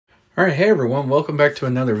All right, hey everyone, welcome back to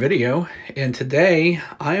another video. And today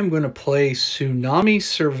I am going to play Tsunami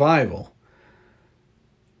Survival.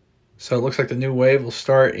 So it looks like the new wave will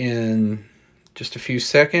start in just a few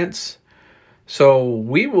seconds. So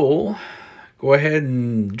we will go ahead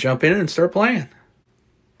and jump in and start playing.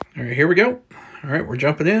 All right, here we go. All right, we're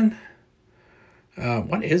jumping in.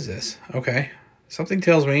 What is this? Okay, something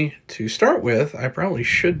tells me to start with, I probably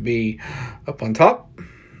should be up on top,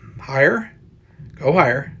 higher, go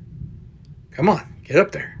higher. Come on, get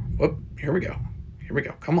up there. Whoop, here we go. Here we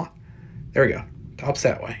go. Come on. There we go. Top's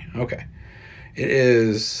that way. Okay. It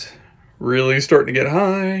is really starting to get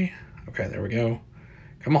high. Okay, there we go.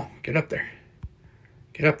 Come on, get up there.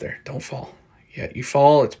 Get up there. Don't fall. Yeah, you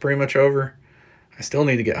fall, it's pretty much over. I still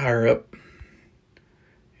need to get higher up.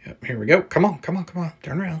 Yep, here we go. Come on, come on, come on.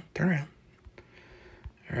 Turn around, turn around.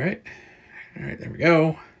 All right. All right, there we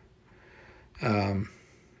go. All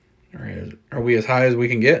right, are we as high as we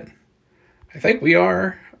can get? I think we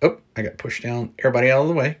are. Oh, I got pushed down. Everybody out of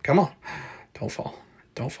the way. Come on. Don't fall.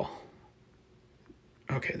 Don't fall.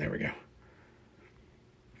 Okay, there we go.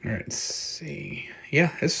 All right, let's see.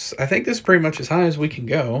 Yeah, I think this is pretty much as high as we can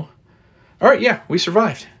go. All right, yeah, we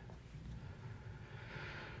survived.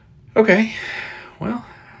 Okay, well,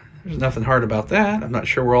 there's nothing hard about that. I'm not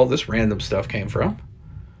sure where all this random stuff came from.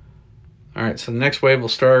 All right, so the next wave will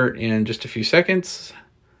start in just a few seconds.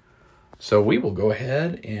 So we will go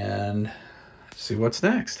ahead and see what's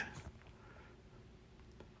next.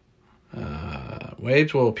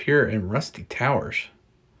 Waves will appear in rusty towers.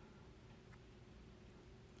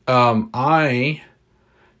 I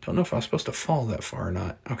don't know if I was supposed to fall that far or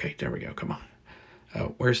not. Okay, there we go. Come on.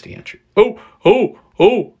 Where's the entry? Oh!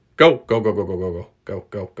 Go, go, go, go, go, go, go, go,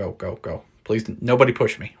 go, go, go, go. Please, nobody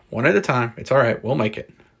push me. One at a time. It's all right. We'll make it.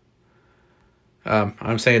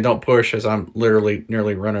 I'm saying don't push as I'm literally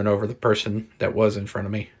nearly running over the person that was in front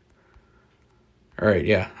of me. All right,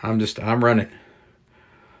 yeah, I'm running.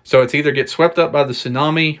 So it's either get swept up by the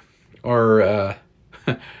tsunami or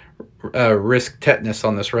risk tetanus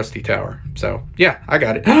on this rusty tower. So, yeah, I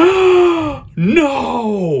got it.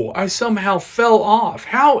 No! I somehow fell off.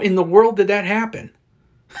 How in the world did that happen?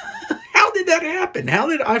 How did that happen? How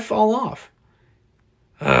did I fall off?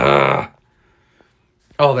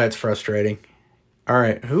 Oh, that's frustrating. All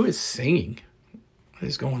right, who is singing? What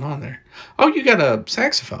is going on there? Oh, you got a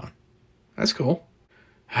saxophone. That's cool.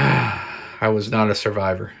 I was not a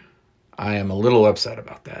survivor. I am a little upset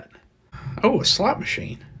about that. Oh, a slot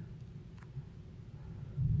machine.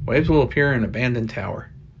 Waves will appear in an abandoned tower.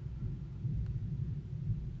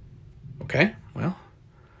 Okay, well,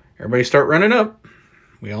 everybody start running up.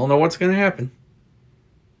 We all know what's going to happen.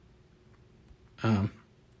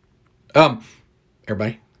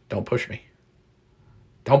 Everybody, don't push me.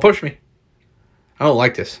 Don't push me. I don't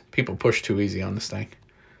like this. People push too easy on this thing.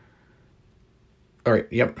 All right,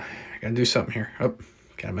 yep. I got to do something here. Oh,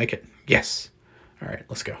 can I make it? Yes. All right,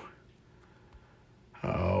 let's go.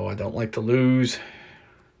 Oh, I don't like to lose.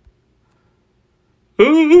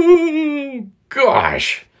 Oh,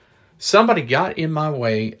 gosh. Somebody got in my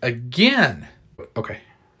way again. Okay.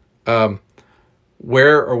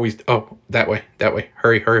 Where are we? Oh, that way. That way.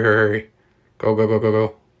 Hurry, hurry, hurry, hurry. Go, go, go, go,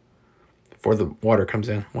 go. Before the water comes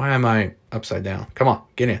in. Why am I upside down? Come on,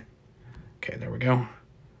 get in. Okay, there we go.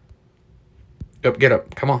 Up, get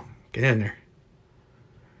up. Come on, get in there.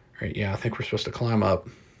 All right, yeah, I think we're supposed to climb up.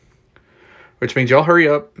 Which means y'all hurry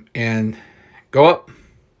up and go up.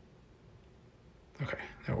 Okay,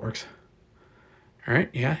 that works. All right,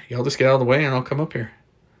 yeah, y'all just get out of the way and I'll come up here.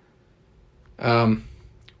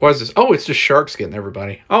 What is this? Oh, it's just sharks getting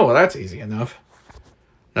everybody. Oh, well, that's easy enough.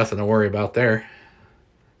 Nothing to worry about there.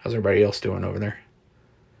 How's everybody else doing over there?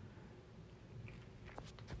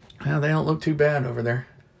 Well, they don't look too bad over there.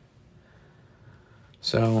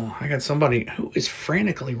 So I got somebody who is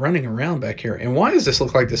frantically running around back here. And why does this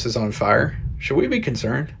look like this is on fire? Should we be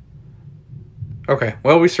concerned? Okay,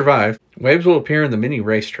 well, we survived. Waves will appear in the mini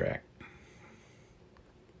racetrack.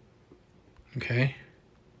 Okay.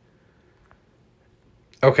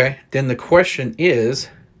 Okay, then the question is,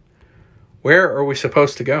 where are we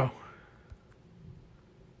supposed to go?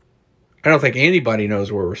 I don't think anybody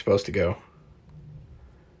knows where we're supposed to go.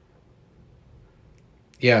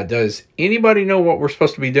 Yeah, does anybody know what we're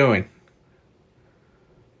supposed to be doing?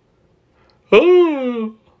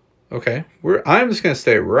 Oh, okay. I'm just going to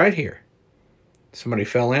stay right here. Somebody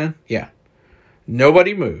fell in? Yeah.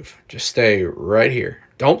 Nobody move. Just stay right here.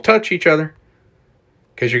 Don't touch each other.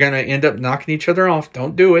 Because you're going to end up knocking each other off.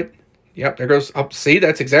 Don't do it. Yep, there goes up. See,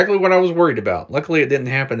 that's exactly what I was worried about. Luckily, it didn't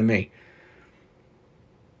happen to me.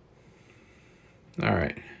 All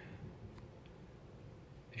right.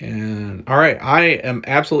 And all right, I am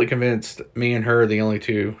absolutely convinced me and her are the only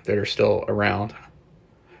two that are still around.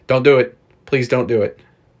 Don't do it. Please don't do it.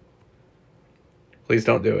 Please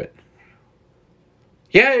don't do it.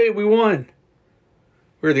 Yay, we won.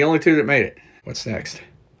 We're the only two that made it. What's next?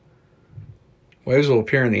 Waves will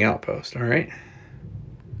appear in the outpost. All right.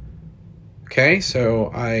 Okay,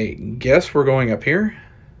 so I guess we're going up here.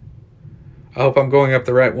 I hope I'm going up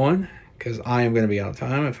the right one, because I am going to be out of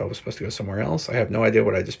time if I was supposed to go somewhere else. I have no idea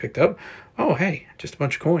what I just picked up. Oh, hey, just a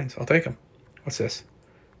bunch of coins. I'll take them. What's this?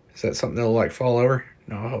 Is that something that'll, like, fall over?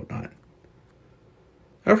 No, I hope not.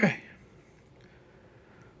 Okay.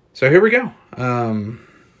 So here we go.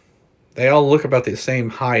 They all look about the same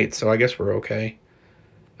height, so I guess we're okay.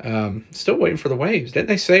 Still waiting for the waves. Didn't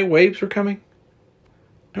they say waves were coming?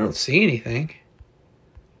 I don't see anything.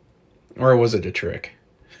 Or was it a trick?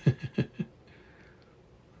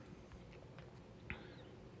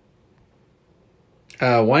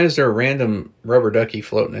 Why is there a random rubber ducky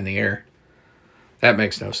floating in the air? That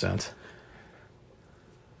makes no sense.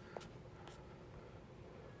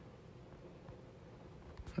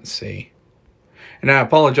 Let's see. And I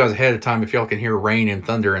apologize ahead of time if y'all can hear rain and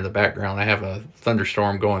thunder in the background. I have a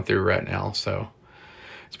thunderstorm going through right now, so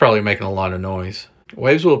it's probably making a lot of noise.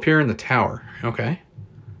 Waves will appear in the tower. Okay.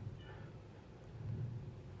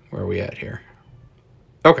 Where are we at here?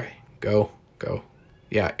 Okay. Go.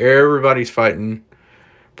 Yeah, everybody's fighting.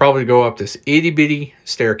 Probably go up this itty-bitty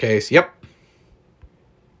staircase. Yep.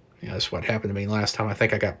 Yeah, that's what happened to me last time. I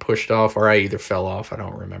think I got pushed off or I either fell off. I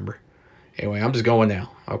don't remember. Anyway, I'm just going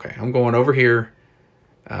now. Okay, I'm going over here.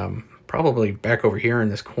 Probably back over here in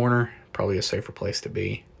this corner. Probably a safer place to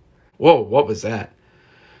be. Whoa, what was that?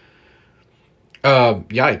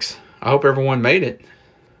 Yikes. I hope everyone made it.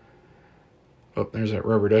 Oh, there's that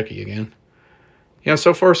rubber ducky again. Yeah,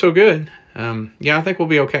 so far so good. Yeah, I think we'll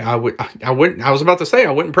be okay. I was about to say,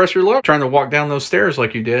 I wouldn't press your luck trying to walk down those stairs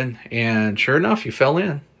like you did. And sure enough, you fell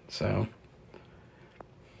in. So,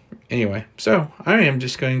 anyway. So, I am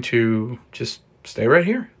just going to just stay right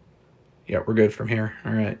here. Yeah, we're good from here.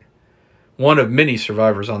 All right. One of many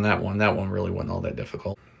survivors on that one. That one really wasn't all that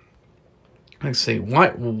difficult. Let's see.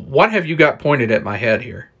 What have you got pointed at my head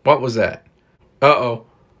here? What was that? Uh-oh.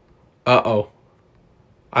 Uh-oh.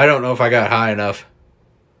 I don't know if I got high enough.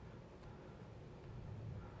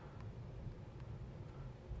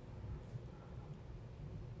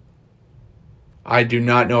 I do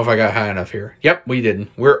not know if I got high enough here. Yep, we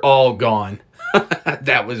didn't. We're all gone.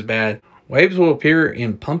 That was bad. Waves will appear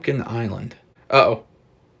in Pumpkin Island. Uh-oh.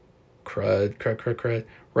 Crud, crud, crud, crud.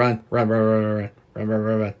 Run, run, run, run, run, run, run,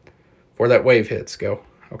 run, run. Before that wave hits, go.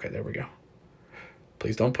 Okay, there we go.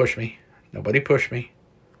 Please don't push me. Nobody push me.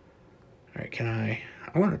 All right,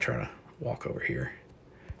 I want to try to walk over here.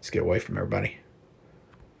 Let's get away from everybody.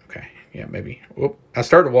 Okay, yeah, maybe. Whoop. I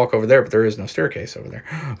started to walk over there, but there is no staircase over there.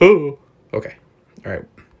 Oh, okay. All right,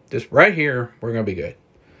 just right here, we're going to be good.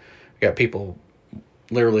 We got people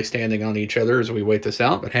literally standing on each other as we wait this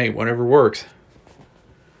out, but hey, whatever works.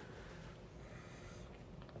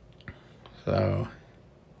 So,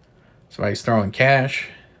 somebody's throwing cash.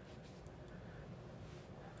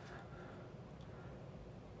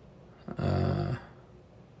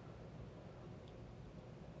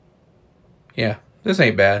 Yeah, this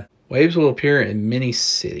ain't bad. Waves will appear in Mini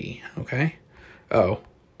City. Okay. Oh.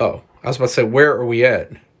 I was about to say, where are we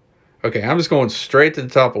at? Okay, I'm just going straight to the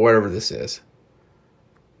top of whatever this is.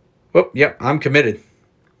 Whoop, yep, I'm committed.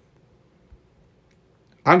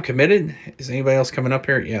 I'm committed. Is anybody else coming up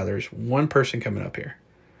here? Yeah, there's one person coming up here.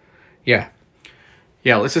 Yeah,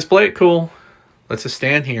 let's just play it cool. Let's just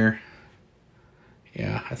stand here.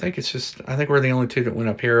 Yeah, I think we're the only two that went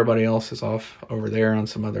up here. Everybody else is off over there on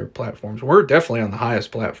some other platforms. We're definitely on the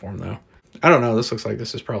highest platform, though. I don't know. This looks like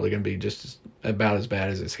this is probably going to be just about as bad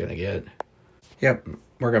as it's going to get. Yep,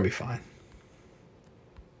 we're going to be fine.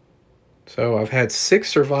 So I've had 6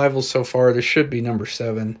 survivals so far. This should be number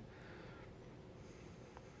 7.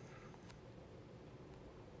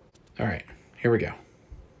 All right, here we go.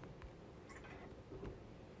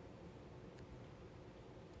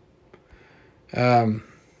 I'm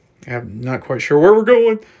not quite sure where we're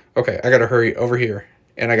going. Okay, I got to hurry over here,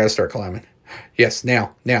 and I got to start climbing. Yes,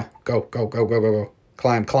 now. Go.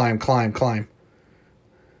 Climb.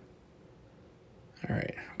 All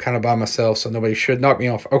right, I'm kind of by myself, so nobody should knock me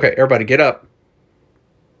off. Okay, everybody get up.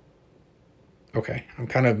 Okay, I'm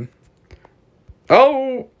kind of...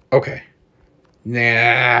 Oh, okay.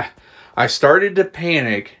 Nah, I started to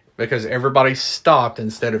panic because everybody stopped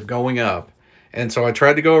instead of going up. And so I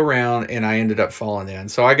tried to go around, and I ended up falling in.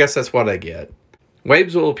 So I guess that's what I get.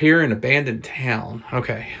 Waves will appear in abandoned town.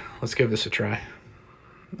 Okay, let's give this a try.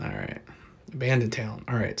 All right. Abandoned town.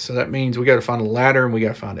 All right, so that means we got to find a ladder, and we got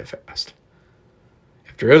to find it fast.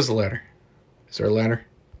 If there is a ladder. Is there a ladder?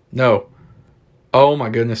 No. Oh my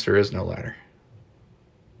goodness, there is no ladder.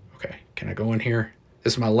 Okay, can I go in here?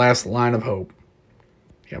 This is my last line of hope.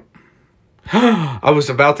 Yep. I was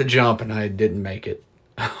about to jump, and I didn't make it.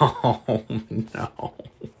 Oh, no.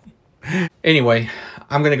 Anyway,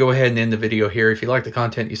 I'm going to go ahead and end the video here. If you like the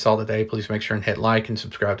content you saw today, please make sure and hit like and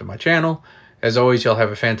subscribe to my channel. As always, y'all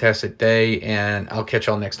have a fantastic day, and I'll catch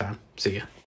y'all next time. See ya.